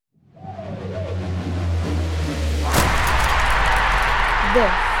This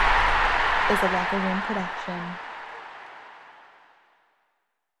is a Locker Room production.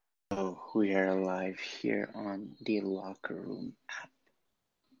 So we are live here on the Locker Room app.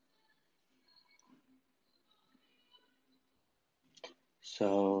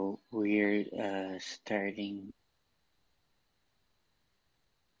 So we're starting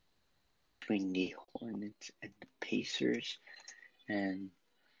between the Hornets and the Pacers, and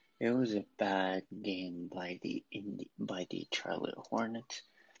it was a bad game by the Charlotte Hornets.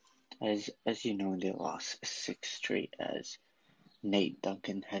 As you know, they lost six straight. As Nate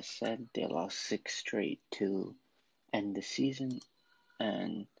Duncan has said, they lost six straight to end the season,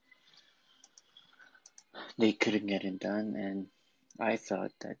 and they couldn't get it done. And I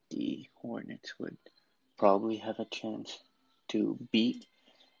thought that the Hornets would probably have a chance to beat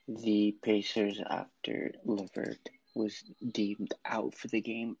the Pacers after LeVert was deemed out for the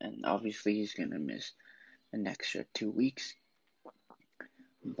game, and obviously he's gonna miss an extra 2 weeks.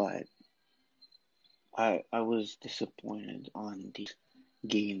 But I was disappointed on the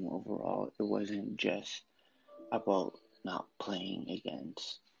game overall. It wasn't just about not playing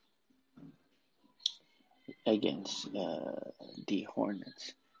against the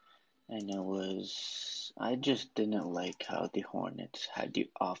Hornets. And I just didn't like how the Hornets had the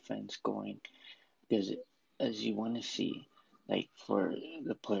offense going because as you want to see, like for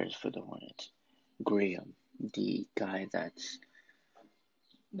the players for the Hornets, Graham, the guy that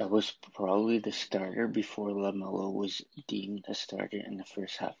was probably the starter before LaMelo was deemed a starter in the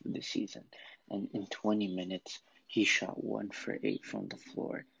first half of the season, and in 20 minutes he shot 1 for 8 from the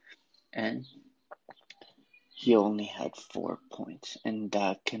floor, and he only had 4 points, and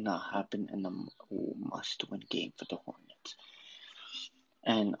that cannot happen in a must-win game for the Hornets.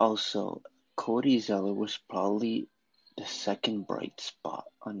 And also, Cody Zeller was probably the second bright spot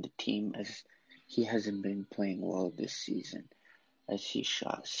on the team as he hasn't been playing well this season, as he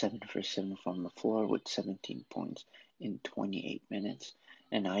shot 7 for 7 from the floor with 17 points in 28 minutes.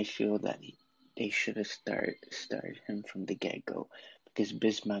 And I feel that they should have started him from the get-go because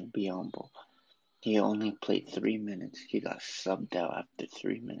Bismack Biyombo, he only played 3 minutes. He got subbed out after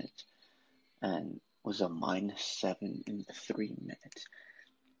 3 minutes and was a -7 in the 3 minutes.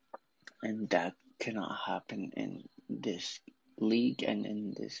 And that cannot happen in this league and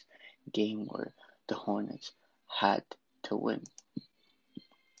in this game where the Hornets had to win.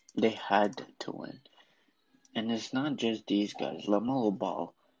 They had to win. And it's not just these guys. LaMelo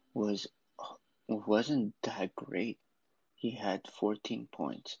Ball wasn't that great. He had 14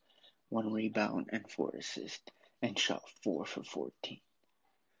 points, 1 rebound, and 4 assists, and shot 4 for 14.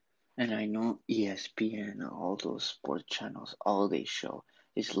 And I know ESPN and all those sports channels, all they show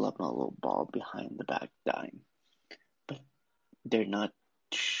is LaMelo Ball behind the back dime. But they're not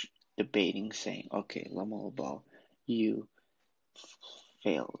debating saying, okay, LaMelo Ball, you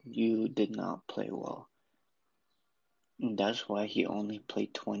failed. You did not play well. And that's why he only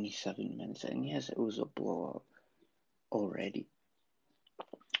played 27 minutes. And yes, it was a blowout already.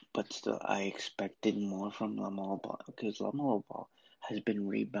 But still, I expected more from LaMelo Ball because LaMelo Ball has been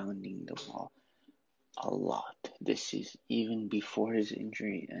rebounding the ball a lot this season, even before his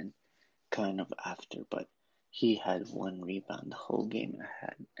injury and kind of after. But he had 1 rebound the whole game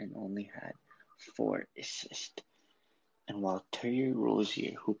and only had 4 assists. And while Terry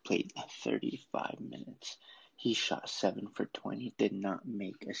Rozier, who played 35 minutes, he shot 7 for 20, did not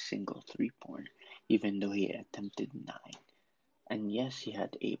make a single 3-pointer, even though he attempted 9. And yes, he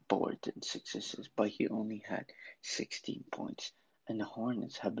had 8 boards and 6 assists, but he only had 16 points. And the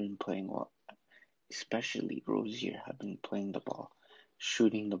Hornets have been playing well, especially Rozier have been playing the ball,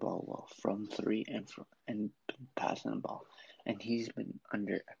 shooting the ball well from 3 and been passing the ball. And he's been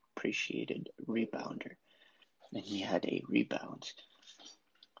underappreciated rebounder. And he had 8 rebounds.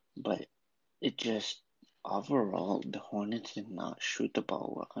 But it just, overall, the Hornets did not shoot the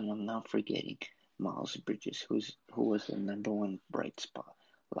ball well. And I'm not forgetting Miles Bridges, who was the number one bright spot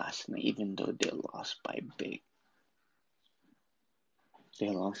last night, even though they lost by big. They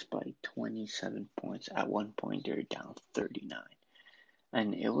lost by 27 points. At one point, they were down 39.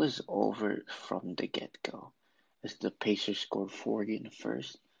 And it was over from the get-go, as the Pacers scored 40 in the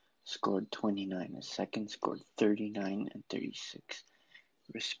first, scored 29 in the second, scored 39 and 36,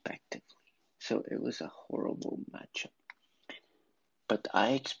 respectively. So it was a horrible matchup. But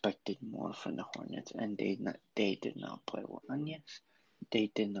I expected more from the Hornets, and they did not play well. And yes, they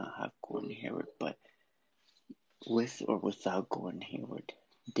did not have Gordon Hayward, but with or without Gordon Hayward,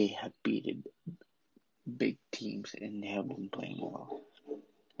 they have beaten big teams and they have been playing well.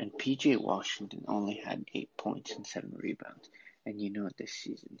 And PJ Washington only had 8 points and 7 rebounds. And you know this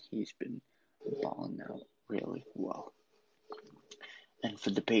season he's been balling out really well. And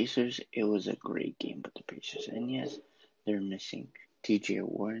for the Pacers, it was a great game for the Pacers. And yes, they're missing TJ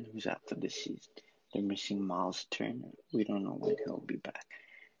Warren, who's out for the season. They're missing Miles Turner. We don't know when he'll be back.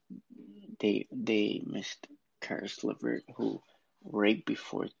 They missed Karis LeVert, who right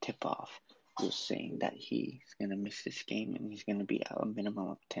before tip-off was saying that he's gonna miss this game and he's gonna be out a minimum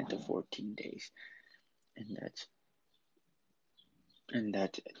of 10 to 14 days, and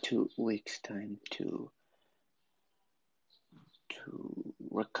that's 2 weeks time to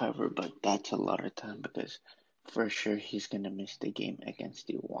recover. But that's a lot of time because for sure he's gonna miss the game against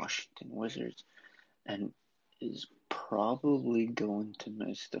the Washington Wizards and is probably going to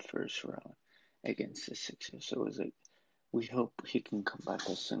miss the first round against the Sixers. So it's like we hope he can come back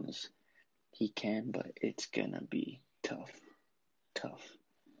as soon as he can, but it's gonna be tough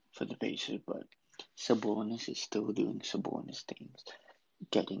for the Pacers. But Sabonis is still doing Sabonis things,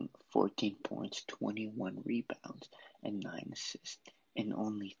 getting 14 points, 21 rebounds, and 9 assists in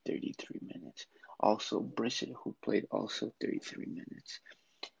only 33 minutes. Also, Brissett, who played also 33 minutes,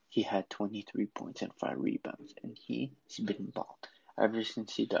 he had 23 points and 5 rebounds, and he's been balling ever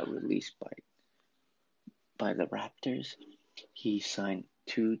since he got released by the Raptors. He signed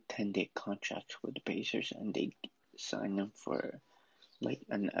 2 10-day contracts with the Pacers, and they signed him for like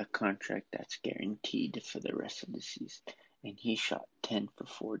a contract that's guaranteed for the rest of the season. And he shot 10 for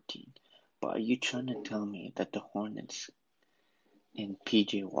 14. But are you trying to tell me that the Hornets and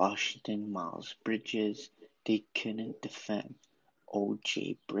PJ Washington, Miles Bridges, they couldn't defend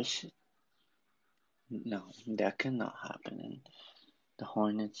OJ Brissett? No, that cannot happen. And the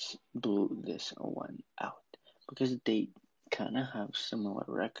Hornets blew this one out because they kind of have similar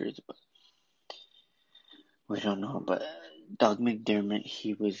records, but we don't know. But Doug McDermott,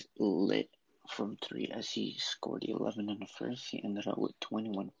 he was lit from 3 as he scored 11 in the first. He ended up with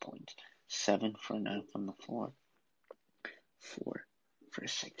 21 points, 7 for 9 from the floor, 4 for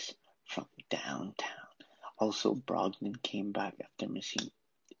 6 from downtown. Also, Brogdon came back after missing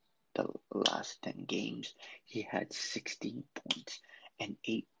the last 10 games. He had 16 points and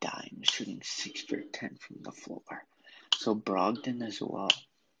 8 dimes, shooting 6 for 10 from the floor. So Brogdon as well,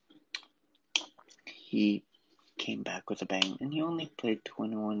 he came back with a bang, and he only played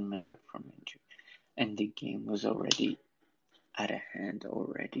 21 minutes from injury, and the game was already out of hand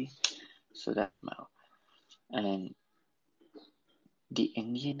already, so that's out. And the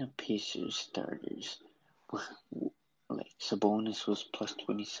Indiana Pacers starters, like Sabonis was plus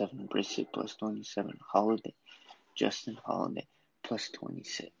 27, Brissett plus 27, Holiday, Justin Holiday plus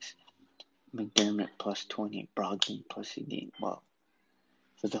 26, McDermott plus 20, Brogdon plus 18. Well,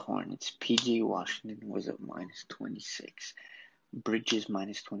 for the Hornets, PJ Washington was at minus 26, Bridges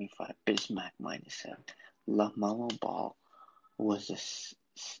minus 25, Bismack minus 7, LaMelo Ball was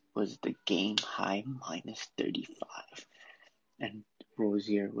the game high minus 35, and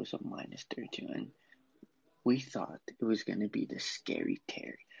Rozier was a minus 32. And we thought it was going to be the scary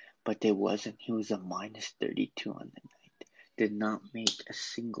Terry, but it wasn't. He was a minus 32 on the night. Did not make a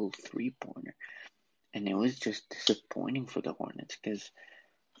single 3-pointer. And it was just disappointing for the Hornets because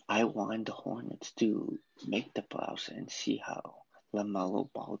I wanted the Hornets to make the playoffs and see how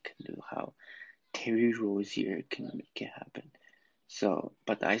LaMelo Ball can do, how Terry Rozier can make it happen. So,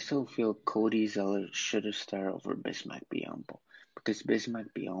 but I still feel Cody Zeller should have started over Bismack Biyombo because Bismack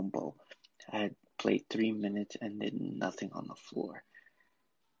Biyombo had played 3 minutes and did nothing on the floor.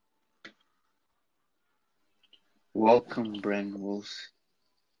 Welcome, Bren Wolves.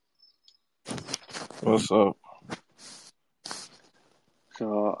 What's up?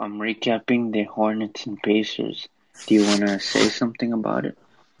 So I'm recapping the Hornets and Pacers. Do you want to say something about it?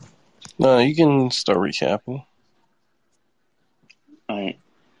 No, you can start recapping. Alright.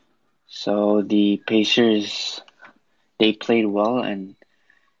 So the Pacers, they played well, and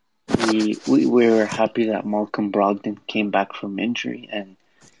we were happy that Malcolm Brogdon came back from injury. And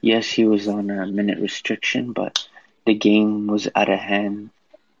yes, he was on a minute restriction, but the game was out of hand.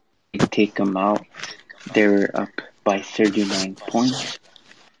 They take him out. They were up by 39 points.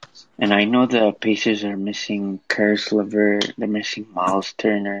 And I know the Pacers are missing Karis LeVert, they're missing Miles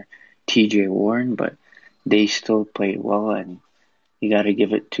Turner, TJ Warren, but they still played well, and you got to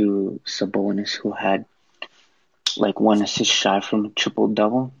give it to Sabonis, who had like 1 assist shy from a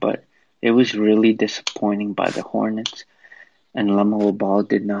triple-double, but it was really disappointing by the Hornets. And LaMelo Ball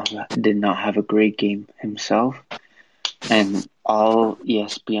did not have a great game himself, and all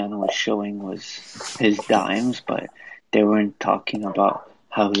ESPN was showing was his dimes, but they weren't talking about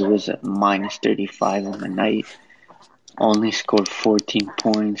how he was at minus 35 on the night, only scored 14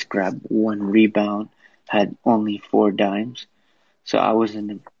 points, grabbed 1 rebound, had only 4 dimes. So I was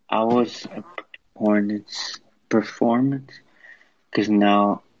a Hornets performance, because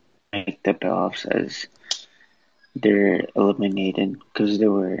now make the playoffs as they're eliminated because they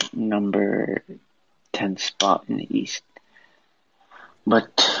were number 10 spot in the East.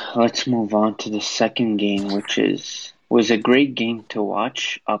 But let's move on to the second game, which was a great game to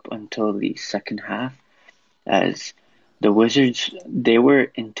watch up until the second half, as the Wizards, they were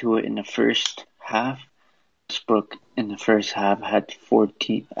into it in the first half. Westbrook in the first half had 5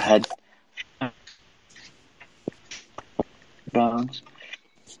 rebounds,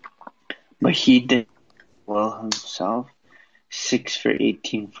 but he did well himself, 6 for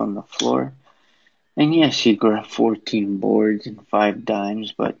 18 from the floor. And yes, he grabbed 14 boards and 5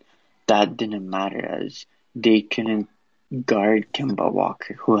 dimes, but that didn't matter as they couldn't guard Kemba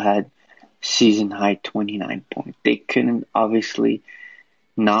Walker, who had season high 29 points. They couldn't obviously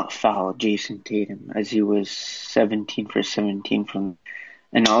not foul Jason Tatum as he was 17 for 17 from.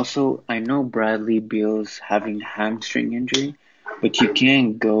 And also, I know Bradley Beal's having a hamstring injury, but you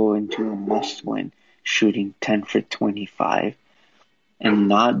can't go into a must-win shooting 10 for 25 and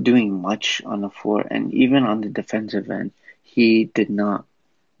not doing much on the floor. And even on the defensive end, he did not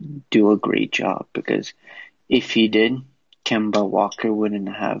do a great job, because if he did, Kemba Walker wouldn't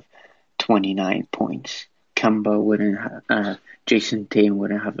have 29 points. Kemba wouldn't have, Jason Tatum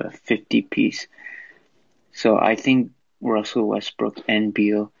wouldn't have a 50 piece. So I think Russell Westbrook and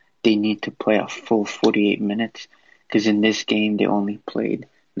Beal, they need to play a full 48 minutes, because in this game they only played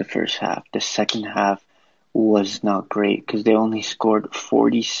the first half. The second half was not great because they only scored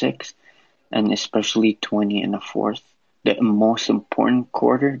 46 and especially 20 in the fourth. The most important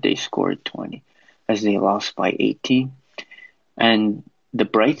quarter, they scored 20 as they lost by 18. And the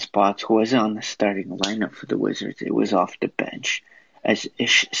bright spots wasn't on the starting lineup for the Wizards. It was off the bench, as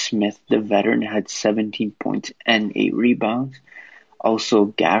Ish Smith, the veteran, had 17 points and 8 rebounds. Also,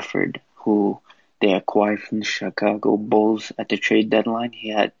 Gafford, who they acquired from the Chicago Bulls at the trade deadline, he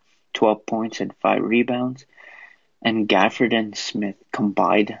had 12 points and 5 rebounds. And Gafford and Smith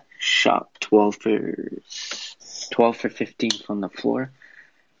combined shot 12 for 15 from the floor.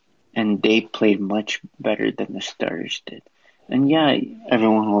 And they played much better than the starters did. And yeah,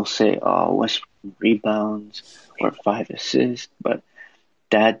 everyone will say, oh, Westbrook rebounds or 5 assists, but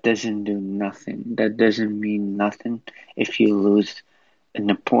that doesn't do nothing. That doesn't mean nothing if you lose an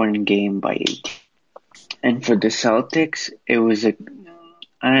important game by 18. And for the Celtics, it was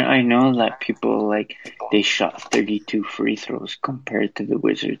I know that people they shot 32 free throws compared to the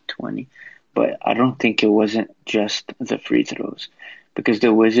Wizards 20, but I don't think it wasn't just the free throws, because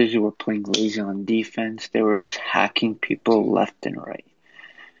the Wizards were playing lazy on defense. They were hacking people left and right.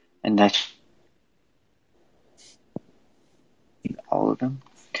 And that's all of them.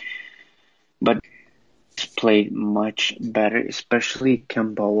 But played much better, especially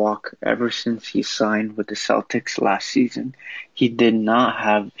Kemba Walker. Ever since he signed with the Celtics last season, he did not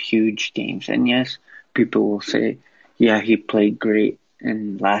have huge games. And yes, people will say, yeah, he played great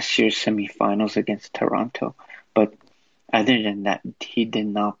in last year's semifinals against Toronto. But other than that, he did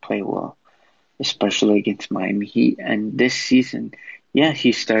not play well, especially against Miami Heat. And this season, yeah,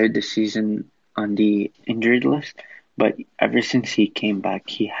 he started the season on the injured list, but ever since he came back,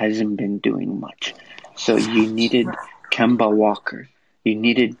 he hasn't been doing much. So you needed Kemba Walker. You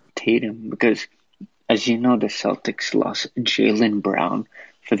needed Tatum, because, as you know, the Celtics lost Jaylen Brown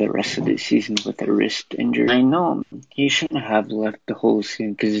for the rest of the season with a wrist injury. I know he shouldn't have left the whole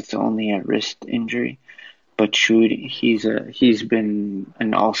season because it's only a wrist injury. But he's been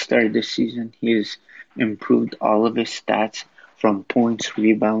an all-star this season. He has improved all of his stats from points,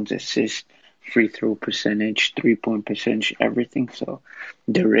 rebounds, assists, free throw percentage, 3-point percentage, everything. So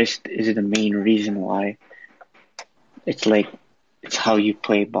the wrist is the main reason why. It's how you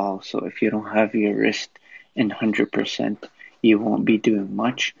play ball. So if you don't have your wrist in 100%, you won't be doing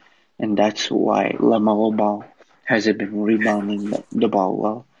much. And that's why LaMelo Ball hasn't been rebounding the ball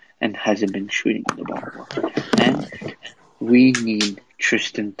well and hasn't been shooting the ball well. And we need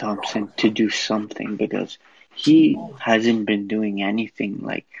Tristan Thompson to do something, because he hasn't been doing anything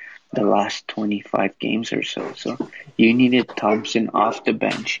the last 25 games or so. So you needed Thompson off the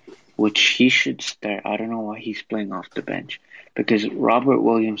bench, which he should start. I don't know why he's playing off the bench, because Robert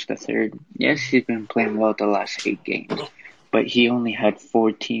Williams III, yes, he's been playing well the last 8 games, but he only had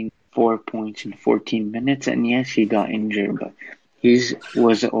 4 points in 14 minutes, and yes, he got injured, but he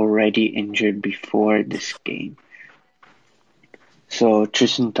was already injured before this game. So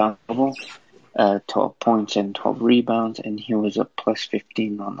Tristan Thompson, 12 points and 12 rebounds, and he was a plus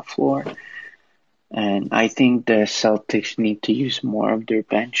 15 on the floor. And I think the Celtics need to use more of their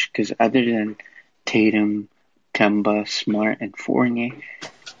bench, because other than Tatum, Kemba, Smart, and Fournier,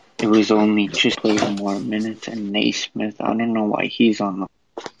 it was only just played more minutes, and Naismith, I don't know why he's on the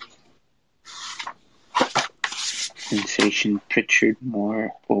sensation. Pritchard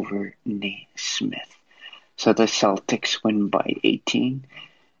more over Naismith. So the Celtics win by 18.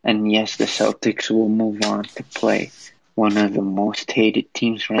 And yes, the Celtics will move on to play one of the most hated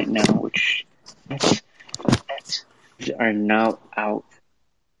teams right now, which are now out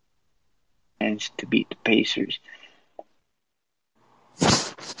and to beat the Pacers.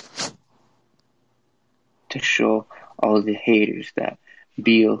 To show all the haters that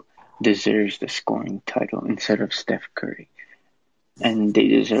Beal deserves the scoring title instead of Steph Curry. And they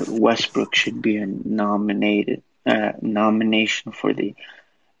deserve, Westbrook should be a nomination for the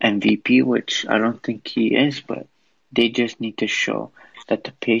MVP, which I don't think he is, but they just need to show that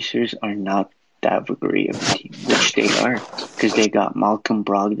the Pacers are not that great of a team, which they are, because they got Malcolm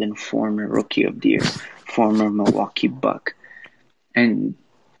Brogdon, former Rookie of the Year, former Milwaukee Buck, and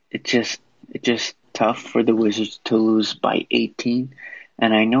it's just tough for the Wizards to lose by 18.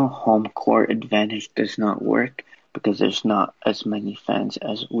 And I know home court advantage does not work because there's not as many fans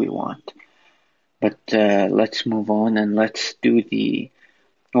as we want. But let's move on and let's do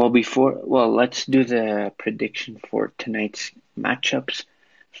let's do the prediction for tonight's matchups.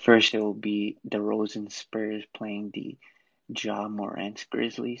 First, it will be the DeRozan Spurs playing the Ja Morant's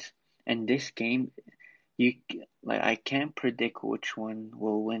Grizzlies. And this game, I can't predict which one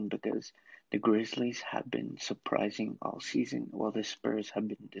will win because the Grizzlies have been surprising all season, while the Spurs have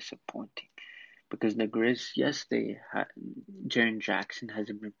been disappointing. Because the Grizz, yes, Jaren Jackson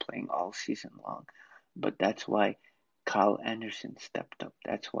hasn't been playing all season long, but that's why Kyle Anderson stepped up.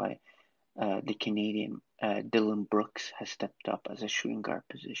 That's why the Canadian Dylan Brooks has stepped up as a shooting guard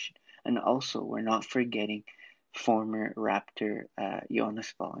position. And also, we're not forgetting former Raptor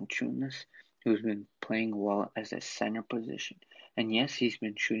Jonas Valanciunas, who's been playing well as a center position. And yes, he's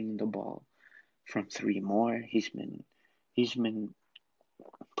been shooting the ball from three more. He's been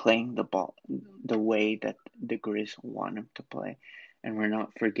playing the ball the way that the Grizz want him to play. And we're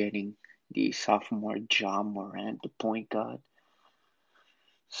not forgetting the sophomore Ja Morant, the point guard.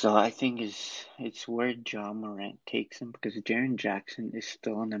 So I think it's where Ja Morant takes him because Jaren Jackson is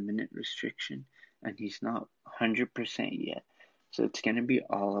still on a minute restriction and he's not 100% yet. So it's going to be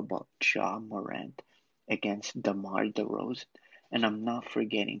all about Ja Morant against DeMar DeRozan. And I'm not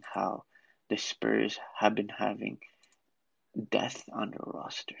forgetting how the Spurs have been having depth on the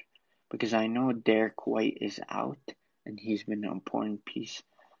roster. Because I know Derek White is out and he's been an important piece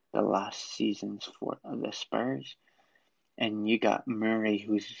the last seasons for the Spurs. And you got Murray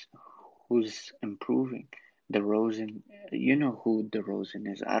who's improving. DeRozan, you know who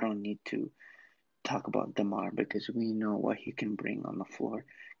DeRozan is. I don't need to talk about DeMar because we know what he can bring on the floor.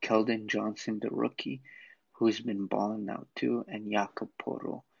 Keldon Johnson, the rookie, who's been balling out too, and Jakob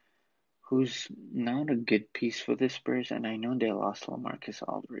Poeltl, who's not a good piece for the Spurs. And I know they lost LaMarcus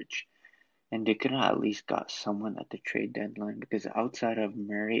Aldridge, and they could have at least got someone at the trade deadline because outside of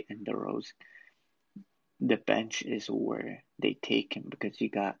Murray and DeRozan, the bench is where they take him because you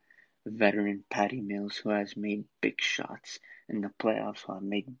got veteran Patty Mills who has made big shots in the playoffs, who have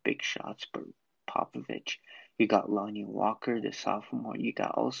made big shots for Popovich. You got Lonnie Walker, the sophomore. You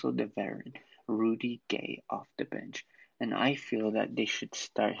got also the veteran Rudy Gay off the bench. And I feel that they should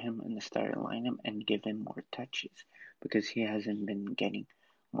start him in the starting lineup and give him more touches because he hasn't been getting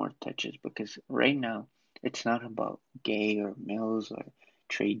more touches. Because right now, it's not about Gay or Mills or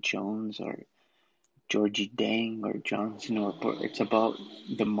Trey Jones or Georgie Dang or Johnson or it's about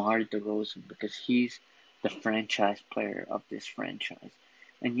DeMar DeRozan because he's the franchise player of this franchise.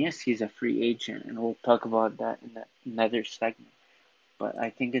 And yes, he's a free agent, and we'll talk about that in another segment. But I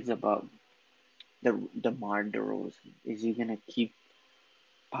think it's about the DeMar DeRozan. Is he gonna keep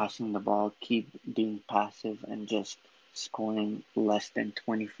passing the ball, keep being passive, and just scoring less than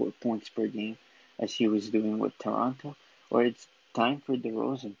 24 points per game as he was doing with Toronto, or it's time for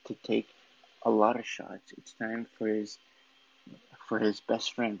DeRozan to take a lot of shots. It's time for his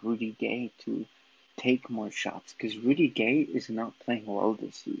best friend Rudy Gay to take more shots because Rudy Gay is not playing well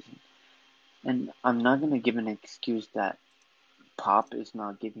this season. And I'm not gonna give an excuse that Pop is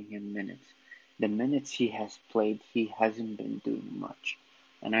not giving him minutes. The minutes he has played, he hasn't been doing much.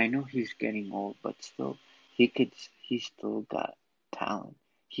 And I know he's getting old, but still, he's still got talent.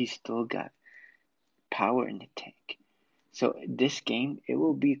 He's still got power in the tank. So this game, it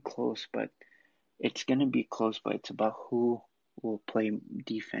will be close, but it's going to be close, but it's about who will play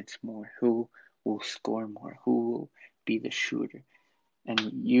defense more, who will score more, who will be the shooter.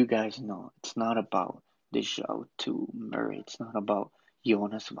 And you guys know it's not about the show to Murray. It's not about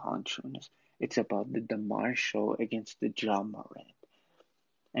Jonas Valanciunas. It's about the DeMar show against the Ja Morant.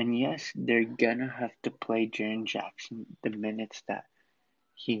 And yes, they're gonna have to play Jaren Jackson the minutes that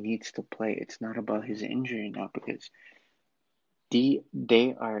he needs to play. It's not about his injury now because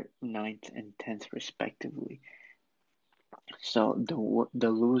they are ninth and 10th respectively. So the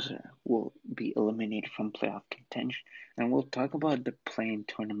loser will be eliminated from playoff contention. And we'll talk about the play-in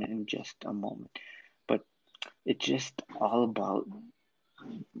tournament in just a moment. But it's just all about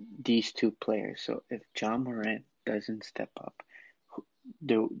these two players. So if Ja Morant doesn't step up,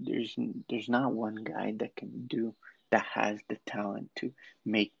 there's not one guy that has the talent to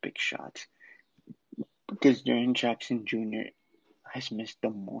make big shots. Because Jaren Jackson Jr. has missed the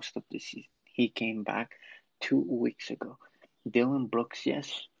most of the season. He came back 2 weeks ago. Dillon Brooks,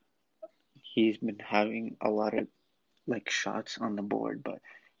 yes, he's been having a lot of shots on the board, but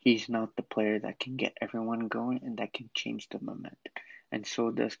he's not the player that can get everyone going and that can change the momentum. And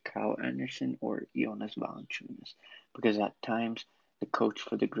so does Kyle Anderson or Jonas Valanciunas, because at times the coach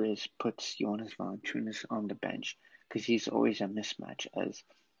for the Grizz puts Jonas Valanciunas on the bench because he's always a mismatch as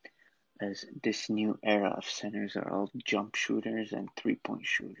this new era of centers are all jump shooters and 3-point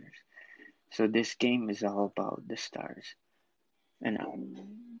shooters. So this game is all about the stars. And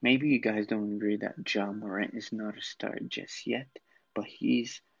maybe you guys don't agree that Ja Morant is not a star just yet, but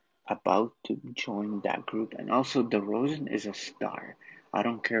he's about to join that group. And also, DeRozan is a star. I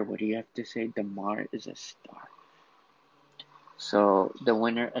don't care what you have to say, DeMar is a star. So the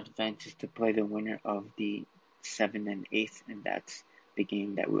winner advances to play the winner of the 7th and 8th, and that's the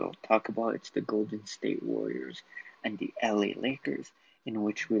game that we'll talk about. It's the Golden State Warriors and the LA Lakers, in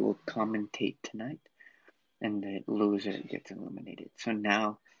which we will commentate tonight, and the loser gets eliminated. So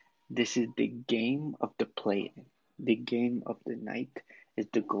now, this is the game of the play-in. The game of the night is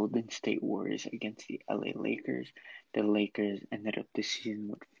the Golden State Warriors against the LA Lakers. The Lakers ended up the season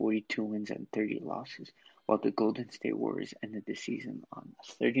with 42 wins and 30 losses, while the Golden State Warriors ended the season on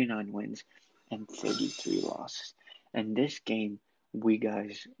 39 wins and 33 losses. And this game, you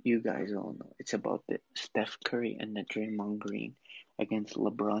guys all know, it's about the Steph Curry and the Draymond Green against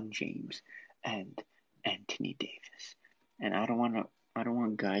LeBron James and Anthony Davis. And I don't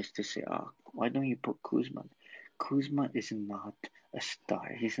want guys to say, "Oh, why don't you put Kuzma?" Kuzma is not a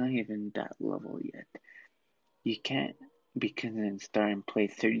star. He's not even that level yet. You can't be convinced star and play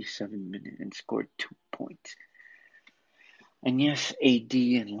 37 minutes and score 2 points. And yes, AD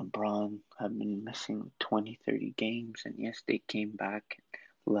and LeBron have been missing 20, 30 games. And yes, they came back,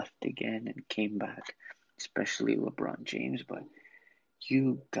 left again, and came back, especially LeBron James. But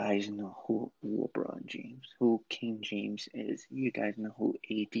you guys know who LeBron James, who King James is. You guys know who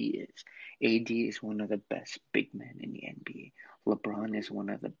AD is. AD is one of the best big men in the NBA. LeBron is one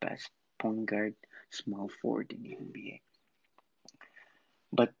of the best point guard, small forward in the NBA.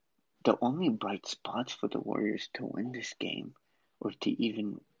 But the only bright spots for the Warriors to win this game, or to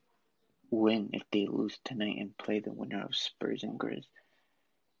even win if they lose tonight and play the winner of Spurs and Grizz,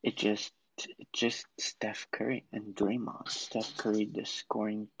 it's just Steph Curry and Draymond. Steph Curry, the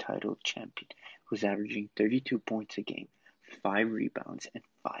scoring title champion, who's averaging 32 points a game, 5 rebounds, and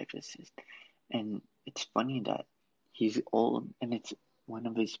 5 assists. And it's funny that he's old, and it's one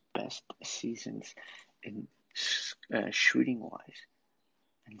of his best seasons in shooting wise.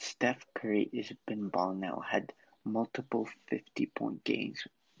 And Steph Curry has been balling out, had multiple 50-point games,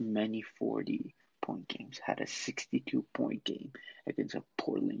 many 40-point games, had a 62-point game against the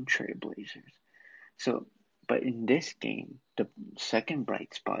Portland Trail Blazers. So, but in this game, the second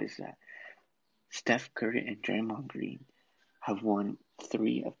bright spot is that Steph Curry and Draymond Green have won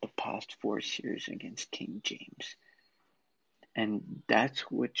 3 of the past 4 series against King James. And that's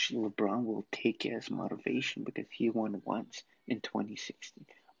which LeBron will take as motivation because he won once in 2016,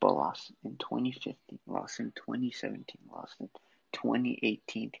 but lost in 2015, lost in 2017, lost in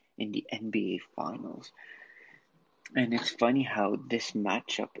 2018 in the NBA Finals. And it's funny how this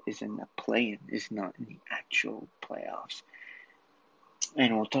matchup is in the play-in, is not in the actual playoffs.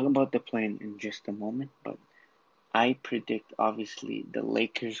 And we'll talk about the play-in in just a moment, but I predict, obviously, the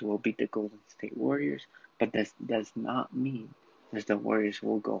Lakers will beat the Golden State Warriors, but that does not mean that the Warriors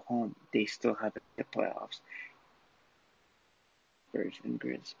will go home. They still have the playoffs. Spurs and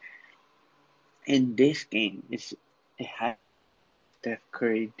Grizz. In this game, it has Steph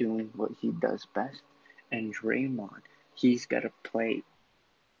Curry doing what he does best, and Draymond, he's got to play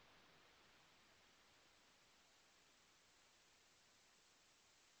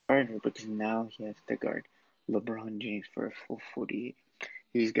harder because now he has to guard LeBron James for a full 48.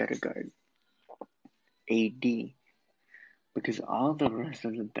 He's got to guard AD because all the rest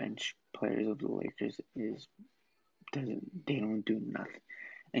of the bench players of the Lakers they don't do nothing.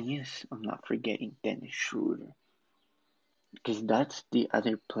 And yes, I'm not forgetting Dennis Schroeder. because that's the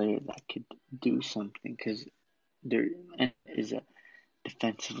other player that could do something. Because there is a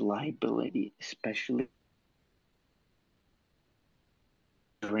defensive liability, especially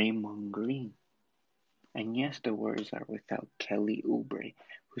Draymond Green. And yes, the Warriors are without Kelly Oubre,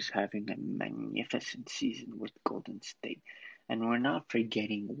 who's having a magnificent season with Golden State. And we're not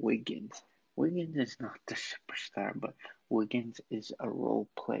forgetting Wiggins. Wiggins is not the superstar, but Wiggins is a role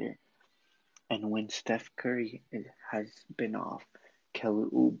player. And when Steph Curry has been off, Kelly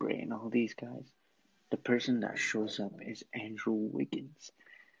Oubre and all these guys, the person that shows up is Andrew Wiggins.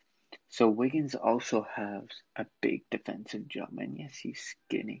 So Wiggins also has a big defensive job. And yes, he's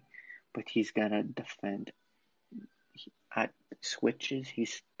skinny, but he's got to defend at switches.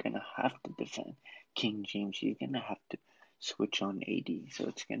 He's going to have to defend King James. He's going to have to switch on AD. So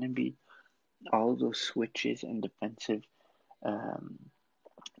it's going to be all those switches and defensive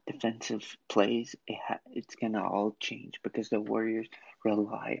plays. It's going to all change because the Warriors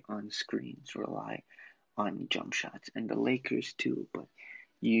rely on screens, rely on jump shots, and the Lakers too. But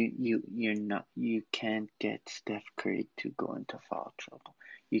you can't get Steph Curry to go into foul trouble.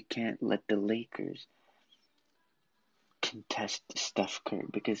 You can't let the Lakers contest Steph Curry,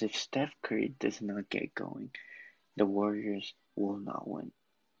 because if Steph Curry does not get going, the Warriors will not win.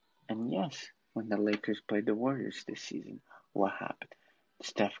 And yes, when the Lakers played the Warriors this season, what happened?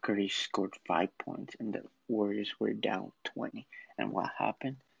 Steph Curry scored 5 points and the Warriors were down 20. And what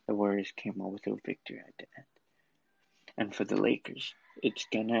happened? The Warriors came out with a victory at the end. And for the Lakers, it's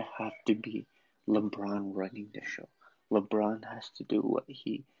gonna have to be LeBron running the show. LeBron has to do what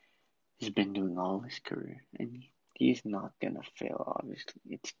he's been doing all his career, and he's not gonna fail, obviously.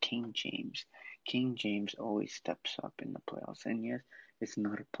 It's King James. King James always steps up in the playoffs. And yes, it's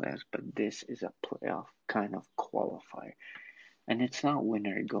not a playoffs, but this is a playoff kind of qualifier. And it's not win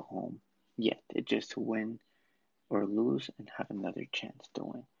or go home yet. It's just win or lose and have another chance to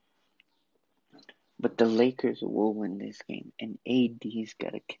win. But the Lakers will win this game, and AD's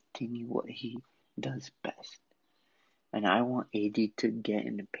got to continue what he does best. And I want AD to get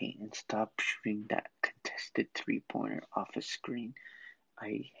in the paint and stop shooting that contested three-pointer off a screen.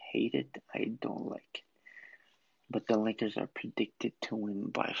 I hate it. I don't like it. But the Lakers are predicted to win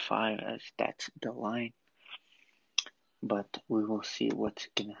by 5, as that's the line. But we will see what's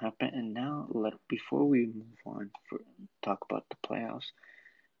going to happen. And now, before we move on, talk about the playoffs,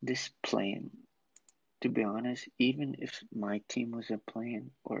 this play-in, to be honest, even if my team was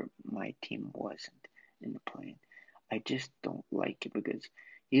playing or my team wasn't in the play-in, I just don't like it, because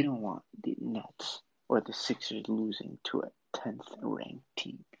you don't want the Nets or the Sixers losing to a 10th ranked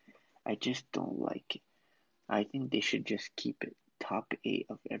team. I just don't like it. I think they should just keep it top 8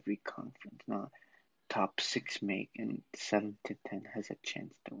 of every conference, not top 6 make and 7 to 10 has a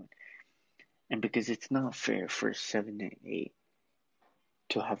chance to win. And because it's not fair for 7 and 8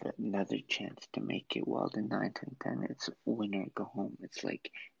 to have another chance to make it, while the 9 and 10, it's win or go home. It's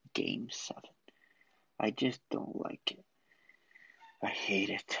like game 7. I just don't like it. I hate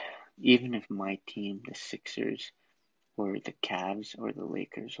it. Even if my team, the Sixers, or the Cavs, or the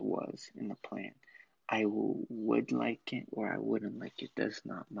Lakers, was in the plan, I would like it or I wouldn't like it. Does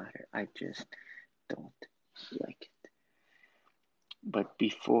not matter. I just don't like it. But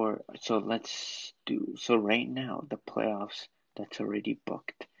so right now, the playoffs that's already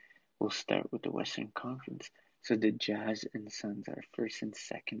booked will start with the Western Conference. So the Jazz and Suns are first and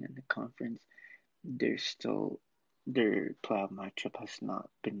second in the conference. Their playoff matchup has not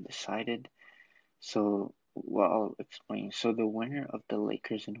been decided. So, I'll explain. So the winner of the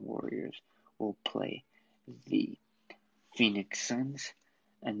Lakers and Warriors will play the Phoenix Suns,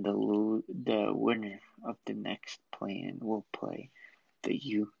 and the winner of the next play-in will play the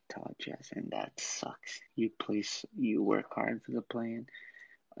Utah Jazz, and that sucks. You work hard for the play-in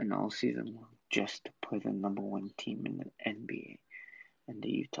and all season long just to play the number 1 team in the NBA, and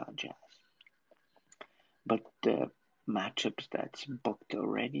the Utah Jazz. But the matchups that's booked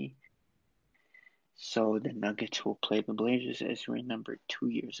already. So the Nuggets will play the Blazers. As you remember, 2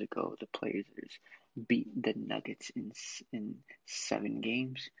 years ago, the Blazers beat the Nuggets in 7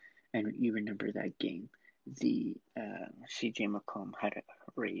 games, and you remember that game. The CJ McCollum had a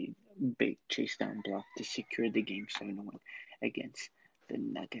big chase down block to secure the Game 7 win against the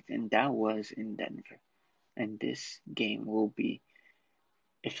Nuggets, and that was in Denver. And this game will be,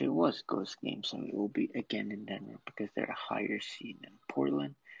 if it goes Game 7, it will be again in Denver, because they're a higher seed than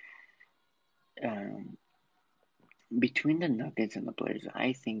Portland. Between the Nuggets and the Blazers,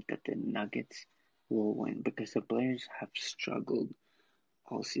 I think that the Nuggets will win, because the Blazers have struggled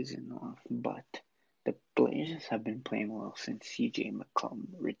all season long, but the Blazers have been playing well since CJ McCollum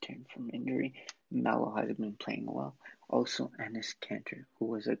returned from injury. Melo has been playing well. Also, Enes Kanter, who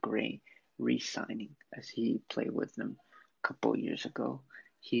was a great re-signing as he played with them a couple years ago.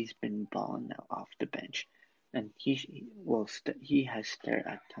 He's been balling now off the bench, and he has started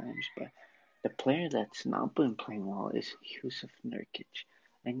at times, but the player that's not been playing well is Jusuf Nurkic.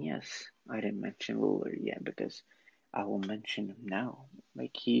 And yes, I didn't mention Lillard yet because I will mention him now.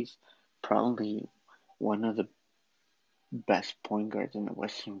 Like, he's probably one of the best point guards in the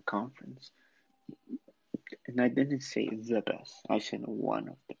Western Conference. And I didn't say the best, I said one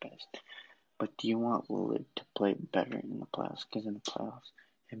of the best. But do you want Lillard to play better in the playoffs? Because in the playoffs,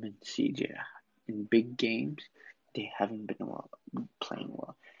 him and CJ, in big games, they haven't been playing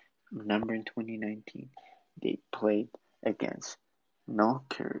well. Remember in 2019, they played against no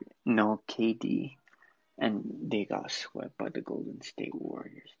Curry, no KD, and they got swept by the Golden State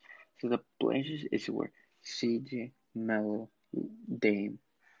Warriors. So the Blazers is where CJ, Melo, Dame,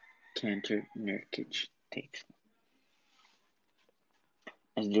 Kanter, Nurkic takes them.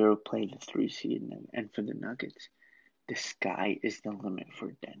 As they will play the 3 seed, and for the Nuggets, the sky is the limit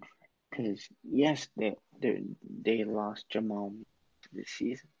for Denver. Because yes, they lost Jamal this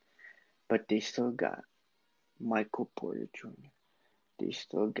season, but they still got Michael Porter Jr. They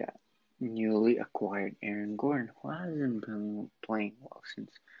still got newly acquired Aaron Gordon, who hasn't been playing well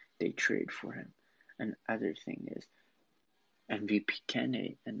since they traded for him. And other thing is MVP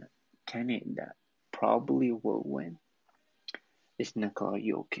candidate that probably will win is Nikola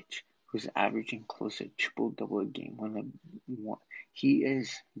Jokic, who's averaging close to triple-double a game. He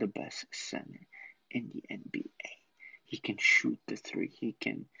is the best center in the NBA. He can shoot the three. He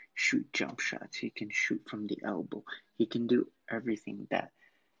can shoot jump shots. He can shoot from the elbow. He can do everything that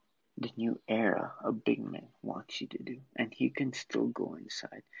the new era of big men wants you to do. And he can still go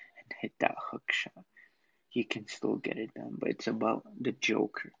inside and hit that hook shot. He can still get it done. But it's about the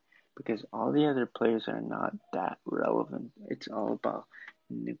Joker. Because all the other players are not that relevant. It's all about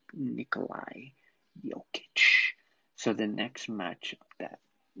Nikolai Jokic. So the next matchup that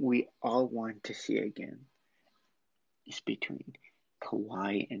we all want to see again is between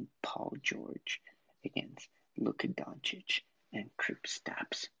Kawhi and Paul George against Luka Doncic and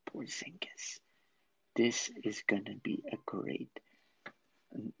Kristaps Porzingis. This is going to be a great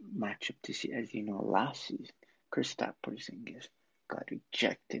matchup to see. As you know, last season, Kristaps Porzingis got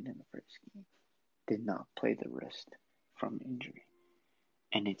ejected in the first game, did not play the rest from injury.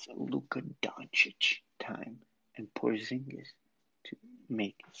 And it's Luka Doncic time and Porzingis to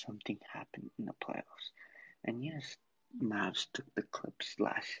make something happen in the playoffs. And yes, Mavs took the Clips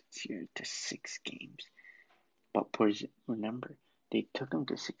last year to 6 games. But remember, they took them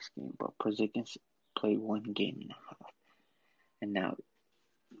to 6 games, but Porzingis played 1 game and a half. And now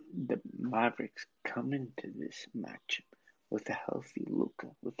the Mavericks come into this matchup with a healthy Luka,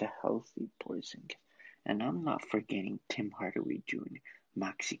 with a healthy Porzingis. And I'm not forgetting Tim Hardaway Jr.,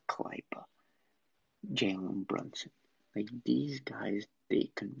 Maxi Kleber, Jalen Brunson. Like, these guys,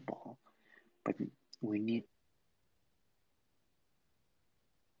 they can ball. But we need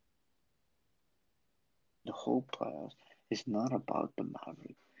the whole playoffs is not about the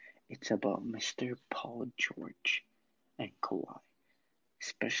Mavericks. It's about Mr. Paul George and Kawhi.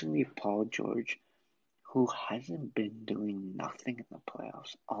 Especially Paul George, who hasn't been doing nothing in the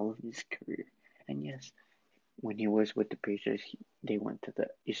playoffs all of his career. And yes, when he was with the Pacers, they went to the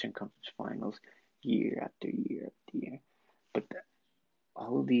Eastern Conference Finals year after year after year. But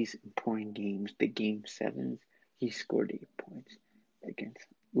all of these important games, the Game 7s, he scored 8 points against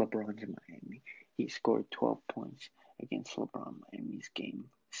LeBron's Miami. He scored 12 points against LeBron Miami's Game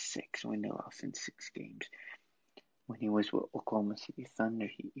 6 when they lost in 6 games. When he was with Oklahoma City Thunder,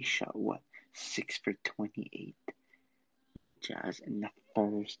 he shot 6 for 28 Jazz in the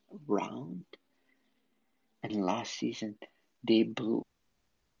first round. And last season, they blew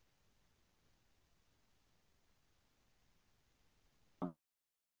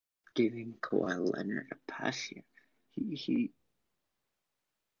giving Kawhi Leonard a pass here. He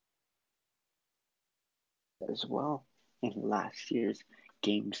as well in last year's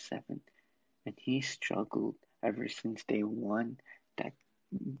Game 7. And he struggled ever since they won that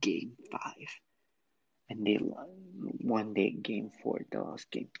Game 5. And they won Game 4, they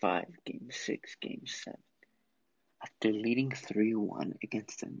lost Game 5, Game 6, Game 7. After leading 3-1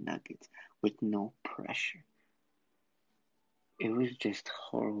 against the Nuggets with no pressure. It was just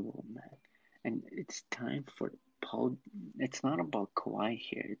horrible, man. And it's time for Paul. It's not about Kawhi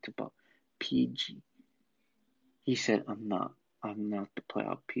here. It's about PG. He said, I'm not the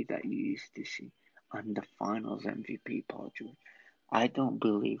playoff P that you used to see. I'm the finals MVP, Paul George. I don't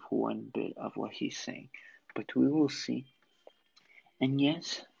believe one bit of what he's saying, but we will see. And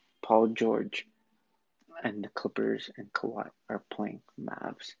yes, Paul George and the Clippers and Kawhi are playing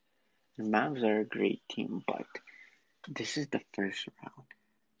Mavs. The Mavs are a great team, but this is the first round.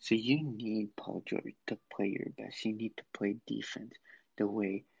 So you need Paul George to play your best. You need to play defense the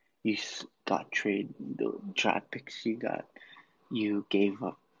way you got traded, the draft picks you gave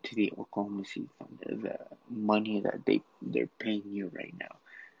up to the Oklahoma City Thunder, the money that they're paying you right now,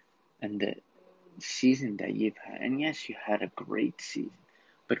 and the season that you've had. And yes, you had a great season,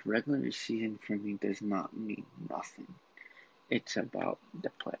 but regular season for me does not mean nothing. It's about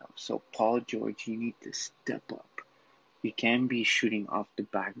the playoffs. So Paul George, you need to step up. You can't be shooting off the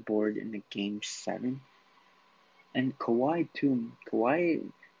backboard in the game 7. And Kawhi too. Kawhi,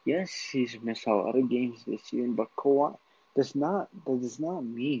 yes, he's missed a lot of games this year, but Kawhi that does not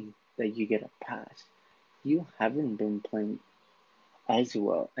mean that you get a pass. You haven't been playing as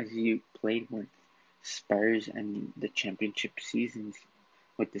well as you played with Spurs and the championship seasons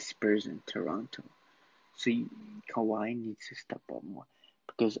with the Spurs in Toronto. So Kawhi needs to step up more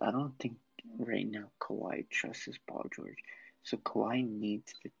because I don't think right now Kawhi trusts Paul George. So Kawhi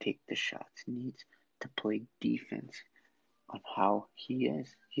needs to take the shots, needs to play defense on how he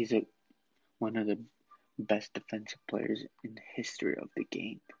is. He's one of the best defensive players in the history of the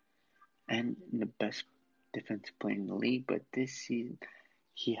game and the best defensive player in the league. But this season,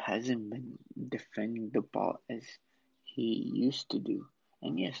 he hasn't been defending the ball as he used to do.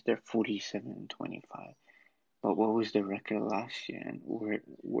 And yes, they're 47-25. But what was the record last year and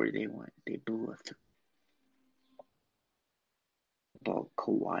where they went? They blew a about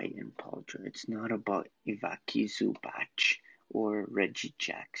Kawhi and Paul George. It's not about Ivaki Zubac or Reggie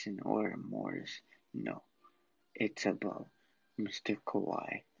Jackson or Morris. No, it's about Mr.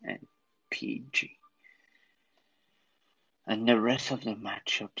 Kawhi and PG. And the rest of the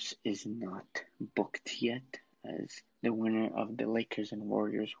matchups is not booked yet, as the winner of the Lakers and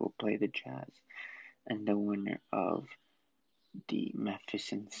Warriors will play the Jazz, and the winner of the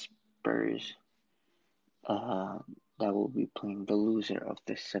Memphis and Spurs that will be playing the loser of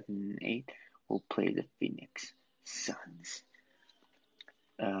the 7 and 8 will play the Phoenix Suns.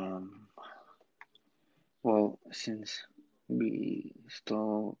 Well, since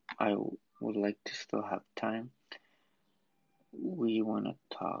I would like to still have time, we want to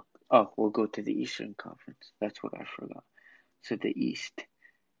talk. Oh, we'll go to the Eastern Conference. That's what I forgot. So the East,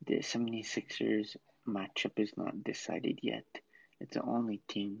 the 76ers matchup is not decided yet. It's the only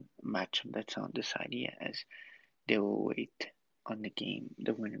team matchup that's not decided yet, as they will wait on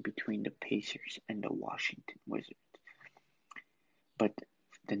the winner between the Pacers and the Washington Wizards. But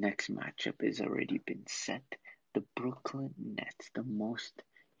the next matchup has already been set. The Brooklyn Nets, the most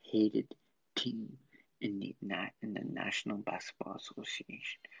hated team in the National Basketball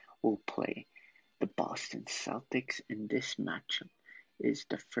Association, will play the Boston Celtics, and this matchup is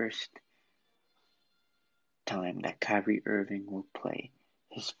the first time that Kyrie Irving will play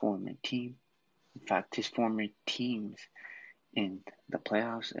his former team. In fact, his former teams in the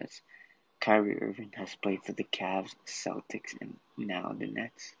playoffs, as Kyrie Irving has played for the Cavs, Celtics, and now the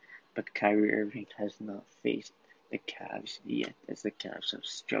Nets. But Kyrie Irving has not faced the Cavs yet, as the Cavs have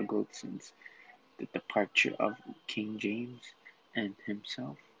struggled since the departure of King James and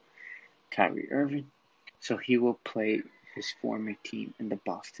himself, Kyrie Irving. So he will play his former team in the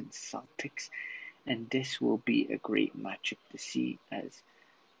Boston Celtics, and this will be a great matchup to see, as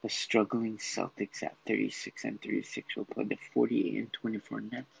the struggling Celtics at 36-36 will play the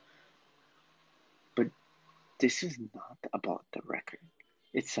 48-24 Nets. But this is not about the record.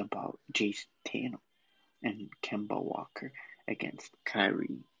 It's about Jayson Tatum and Kemba Walker against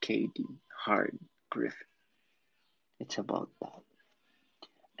Kyrie, KD, Harden, Griffin. It's about that.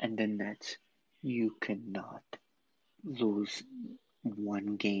 And the Nets, you cannot lose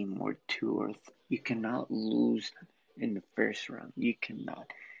one game or two, or you cannot lose in the first round. You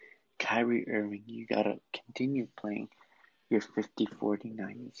cannot. Kyrie Irving, you gotta continue playing your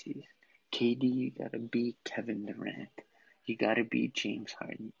 50-40-90 season. KD, you gotta beat Kevin Durant. You gotta beat James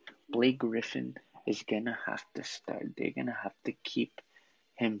Harden. Blake Griffin is gonna have to start. They're gonna have to keep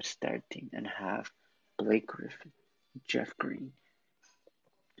him starting and have Blake Griffin, Jeff Green,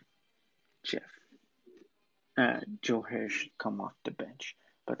 Joe Harris should come off the bench,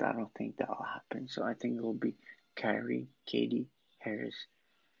 but I don't think that'll happen. So I think it will be Kyrie, KD, Harris,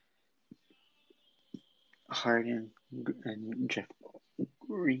 Harden, and Jeff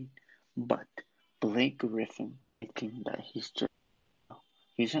Green. But Blake Griffin, I think that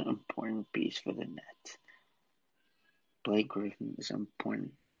he's an important piece for the Nets. Blake Griffin is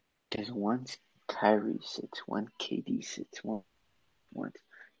important because once Kyrie sits, once KD sits, once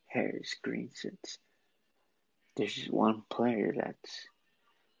Harris Green sits, there's just one player that's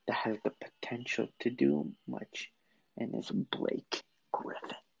that has the potential to do much, and it's Blake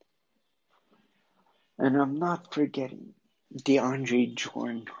Griffin. And I'm not forgetting DeAndre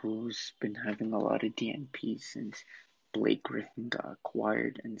Jordan, who's been having a lot of DNPs since Blake Griffin got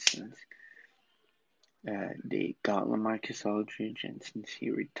acquired and since they got LaMarcus Aldridge, and since he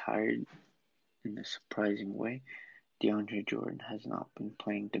retired in a surprising way, DeAndre Jordan has not been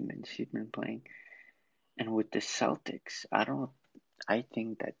playing the minutes he's been playing. And with the Celtics, I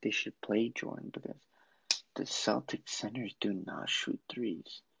think that they should play Jordan because the Celtics centers do not shoot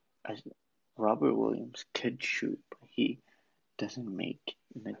threes. As Robert Williams could shoot, but he doesn't make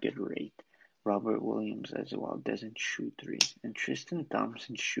in a good rate. Robert Williams as well doesn't shoot threes. And Tristan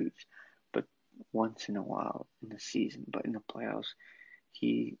Thompson shoots, but once in a while in the season. But in the playoffs,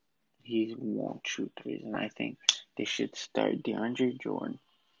 he won't shoot threes. And I think they should start DeAndre Jordan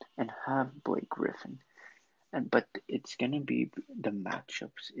and have Blake Griffin. But it's gonna be the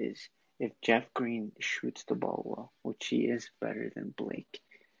matchups is if Jeff Green shoots the ball well, which he is better than Blake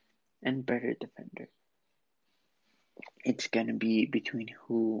and better defender. It's gonna be between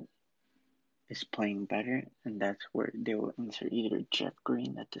who is playing better, and that's where they will insert either Jeff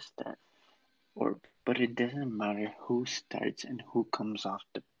Green at the start, but it doesn't matter who starts and who comes off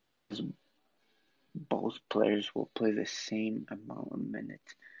the. Both players will play the same amount of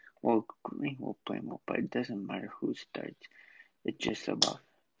minutes. Well, Green will play more, but it doesn't matter who starts. It's just about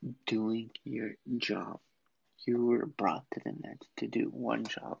doing your job. You were brought to the Nets to do one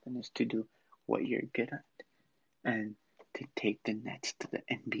job, and it's to do what you're good at, and to take the Nets to the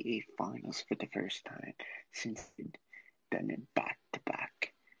NBA Finals for the first time since they'd done it back to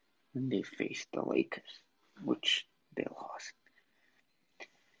back when they faced the Lakers, which they lost.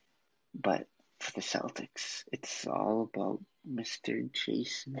 But for the Celtics, it's all about Mr.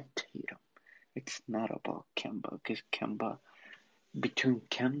 Jason Tatum. It's not about Kemba, because between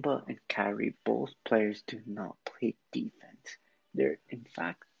Kemba and Kyrie, both players do not play defense. In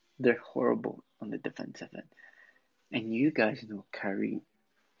fact, they're horrible on the defensive end. And you guys know Kyrie,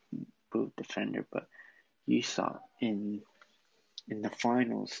 good defender, but you saw in the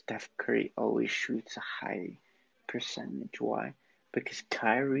finals, Steph Curry always shoots a high percentage. Why? Because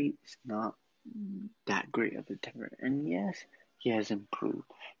Kyrie is not that great of a defender. And yes, he has improved.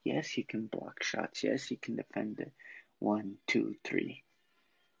 Yes, he can block shots. Yes, he can defend it 1, 2, 3.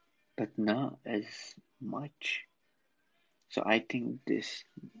 But not as much. So I think this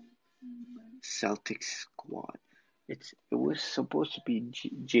Celtics squad, it was supposed to be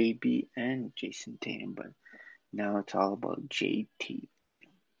JB and Jason Tatum, but now it's all about JT.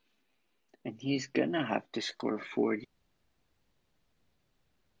 And he's gonna have to score 40.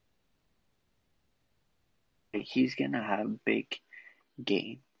 He's gonna have a big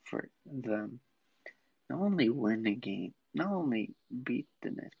game for them. Not only win a game, not only beat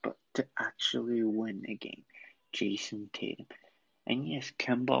the Nets, but to actually win a game. Jason Tatum. And yes,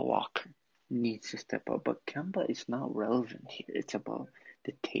 Kemba Walker needs to step up, but Kemba is not relevant here. It's about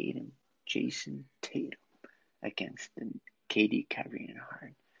the Jason Tatum against the KD, Kyrie, and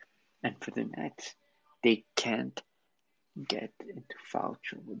Harden. And for the Nets, they can't get into foul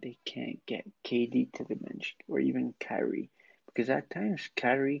trouble. They can't get KD to the bench or even Kyrie, because at times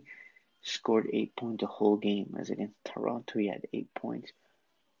Kyrie scored 8 points the whole game. As against Toronto, he had 8 points,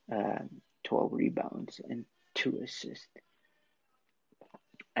 12 rebounds, and 2 assists.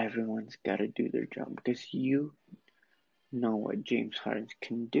 Everyone's got to do their job because you know what James Harden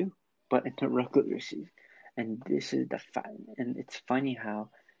can do, but in the regular season. And this is the fact. And it's funny how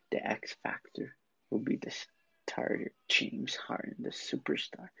the X Factor will be the starter, James Harden, the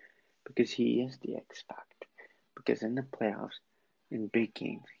superstar, because he is the X Factor. Because in the playoffs, in big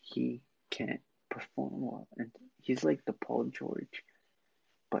games, he can't perform well, and he's like the Paul George.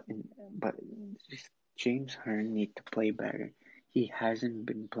 But just James Harden needs to play better. He hasn't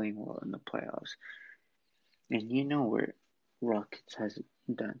been playing well in the playoffs. And you know where Rockets has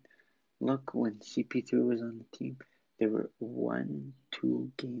done. Look, when CP3 was on the team, they were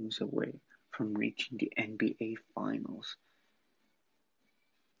 1-2 games away from reaching the NBA Finals.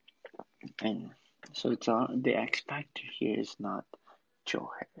 And so it's all, the X factor here is not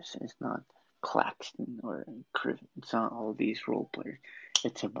Joe Harris, it's not Claxton or Criven. It's not all these role players.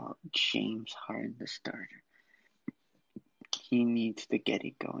 It's about James Harden, the starter. He needs to get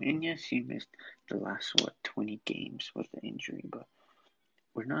it going. And yes, he missed the last 20 games with the injury, but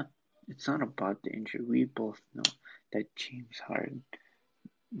it's not about the injury. We both know that James Harden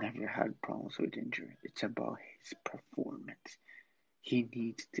never had problems with injury. It's about his performance. He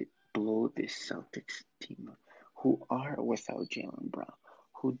needs to blow this Celtics team up, who are without Jaylen Brown,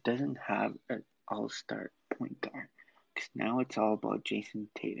 who doesn't have an all-star point guard. Bucks. Now it's all about Jason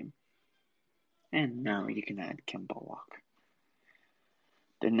Tatum. And now you can add Kemba Walker.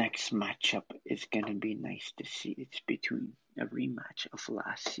 The next matchup is going to be nice to see. It's between a rematch of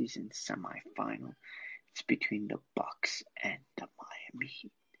last season's semifinal. It's between the Bucks and the Miami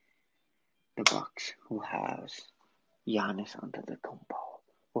Heat. The Bucks, who has Giannis Antetokounmpo,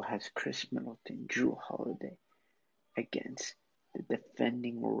 who has Chris Middleton, Jrue Holiday, against the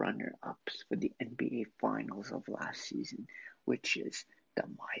defending runner-ups for the NBA Finals of last season, which is the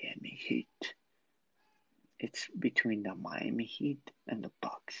Miami Heat. It's between the Miami Heat and the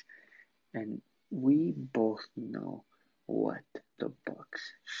Bucks, and we both know what the Bucks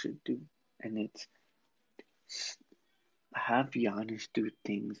should do, and it's have Giannis do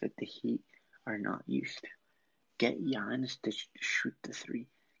things that the Heat are not used to. Get Giannis to shoot the three.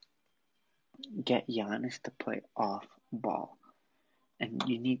 Get Giannis to play off ball. And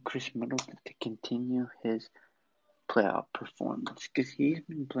you need Chris Middleton to continue his playoff performance because he's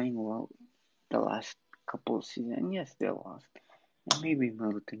been playing well the last couple of seasons. And yes, they lost. And maybe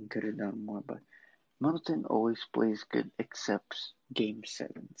Middleton could have done more, but Middleton always plays good except game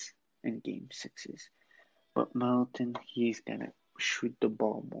 7s and game 6s. But Middleton, he's going to shoot the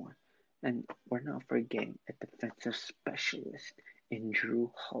ball more. And we're not forgetting a defensive specialist in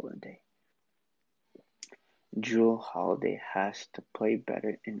Jrue Holiday. Jrue Holiday has to play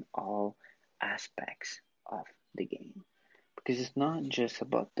better in all aspects of the game. Because it's not just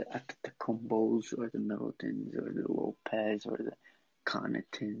about the Antetokounmpos or the Middletons or the Lopez or the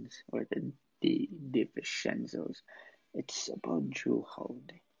Connaughtons or the DiVincenzos. It's about Jrue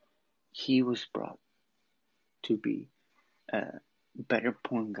Holiday. He was brought to be a better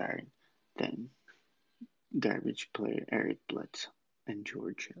point guard than garbage player Eric Bledsoe and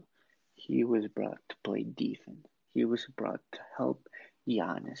George Hill. He was brought to play defense. He was brought to help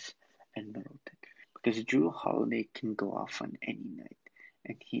Giannis and Middleton. Because Jrue Holiday can go off on any night.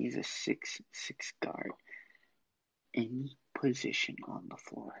 And he's a 6'6" guard. Any position on the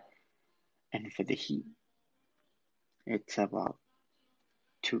floor. And for the Heat, it's about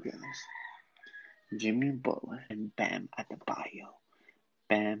two guys. Jimmy Butler and Bam Adebayo.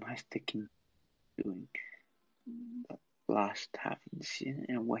 Bam has to continue doing the last half of the season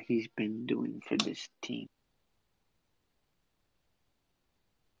and what he's been doing for this team.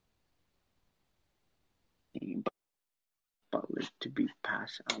 Butler to be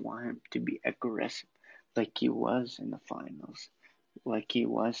passive. I want him to be aggressive like he was in the finals, like he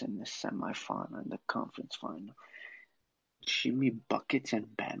was in the semifinal, the conference final. Jimmy buckets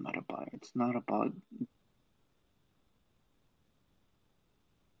and Bam Adebayo. It's not about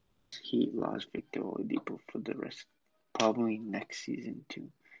Heat lost Victor Oladipo for the rest, probably next season too.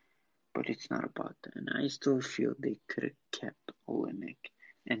 But it's not about that. And I still feel they could have kept Olynyk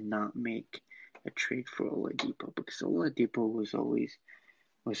and not make a trade for Oladipo because Oladipo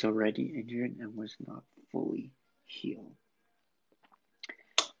was already injured and was not fully healed.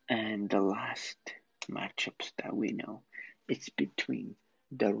 And the last matchups that we know, it's between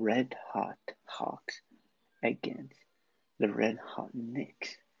the Red Hot Hawks against the Red Hot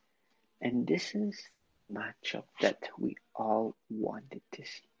Knicks. And this is a matchup that we all wanted to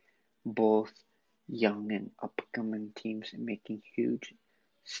see. Both young and upcoming teams making huge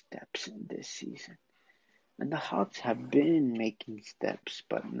steps in this season. And the Hawks have been making steps,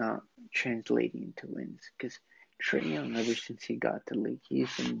 but not translating into wins. Because Trae Young, ever since he got to the league,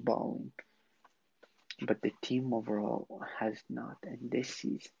 he's been balling. But the team overall has not. And this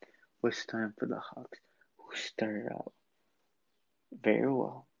season was time for the Hawks, who started out very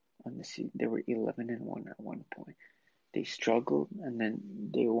well on the season. They were 11-1 at one point. They struggled, and then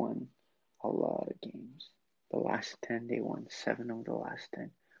they won a lot of games. The last 10, they won 7 of the last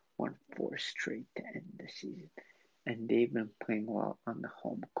 10, won 4 straight to end the season. And they've been playing well on the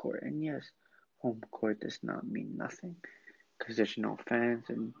home court. And yes, home court does not mean nothing because there's no fans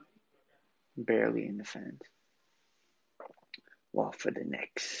and barely any fans. Well, for the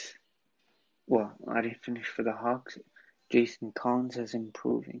Knicks, I didn't finish for the Hawks. Jason Collins is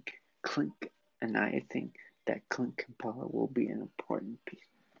improving. And I think that Clint Capella will be an important piece.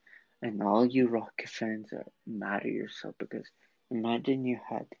 And all you Rocket fans are mad at yourself because imagine you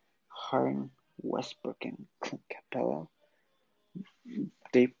had Harden, Westbrook, and Clint Capella.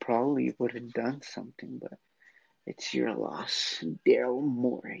 They probably would have done something, but it's your loss. Daryl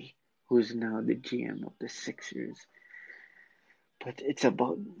Morey, who's now the GM of the Sixers. But it's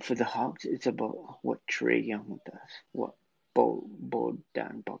about, for the Hawks, it's about what Trae Young does, what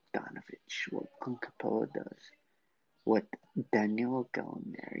Bogdan Bogdanovic, what Clint Capella does, what Daniel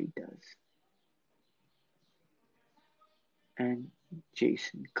Gallinari does, and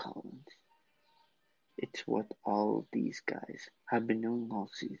Jason Collins. It's what all these guys have been doing all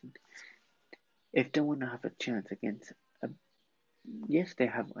season. If they want to have a chance against, yes, they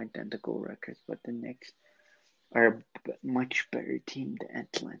have identical records, but the Knicks are a much better team than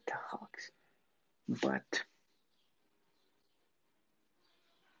Atlanta Hawks. But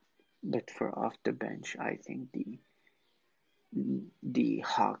for off the bench, I think the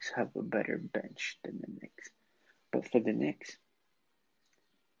Hawks have a better bench than the Knicks. But for the Knicks,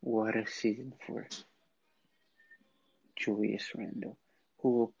 what a season for Julius Randle,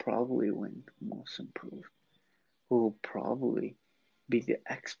 who will probably win Most Improved, who will probably be the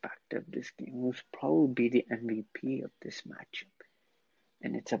X factor of this game, who will probably be the MVP of this matchup.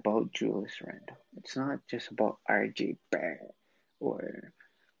 And it's about Julius Randle. It's not just about RJ Barrett or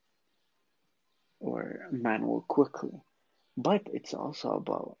Emmanuel Quickley, but it's also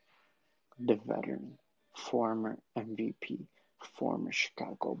about the veteran, former MVP, former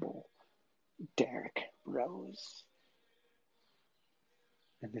Chicago Bull, Derrick Rose.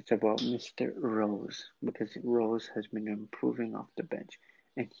 And it's about Mr. Rose, because Rose has been improving off the bench,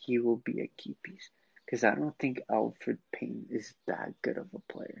 and he will be a key piece. Because I don't think Elfrid Payton is that good of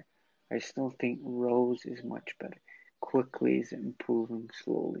a player. I still think Rose is much better. Quickley is improving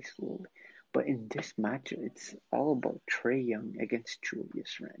slowly. But in this match, it's all about Trae Young against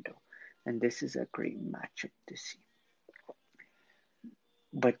Julius Randle. And this is a great matchup to see.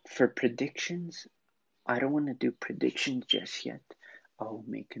 But for predictions, I don't want to do predictions just yet. I'll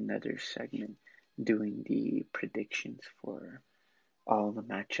make another segment doing the predictions for all the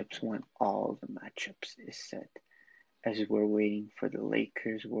matchups when all the matchups is set, as we're waiting for the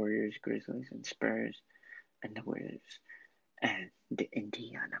Lakers, Warriors, Grizzlies, and Spurs, and the Warriors and the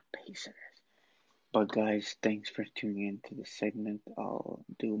Indiana Pacers. But guys, thanks for tuning in to this segment. I'll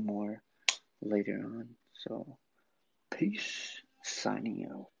do more later on. So, peace. Signing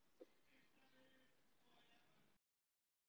out.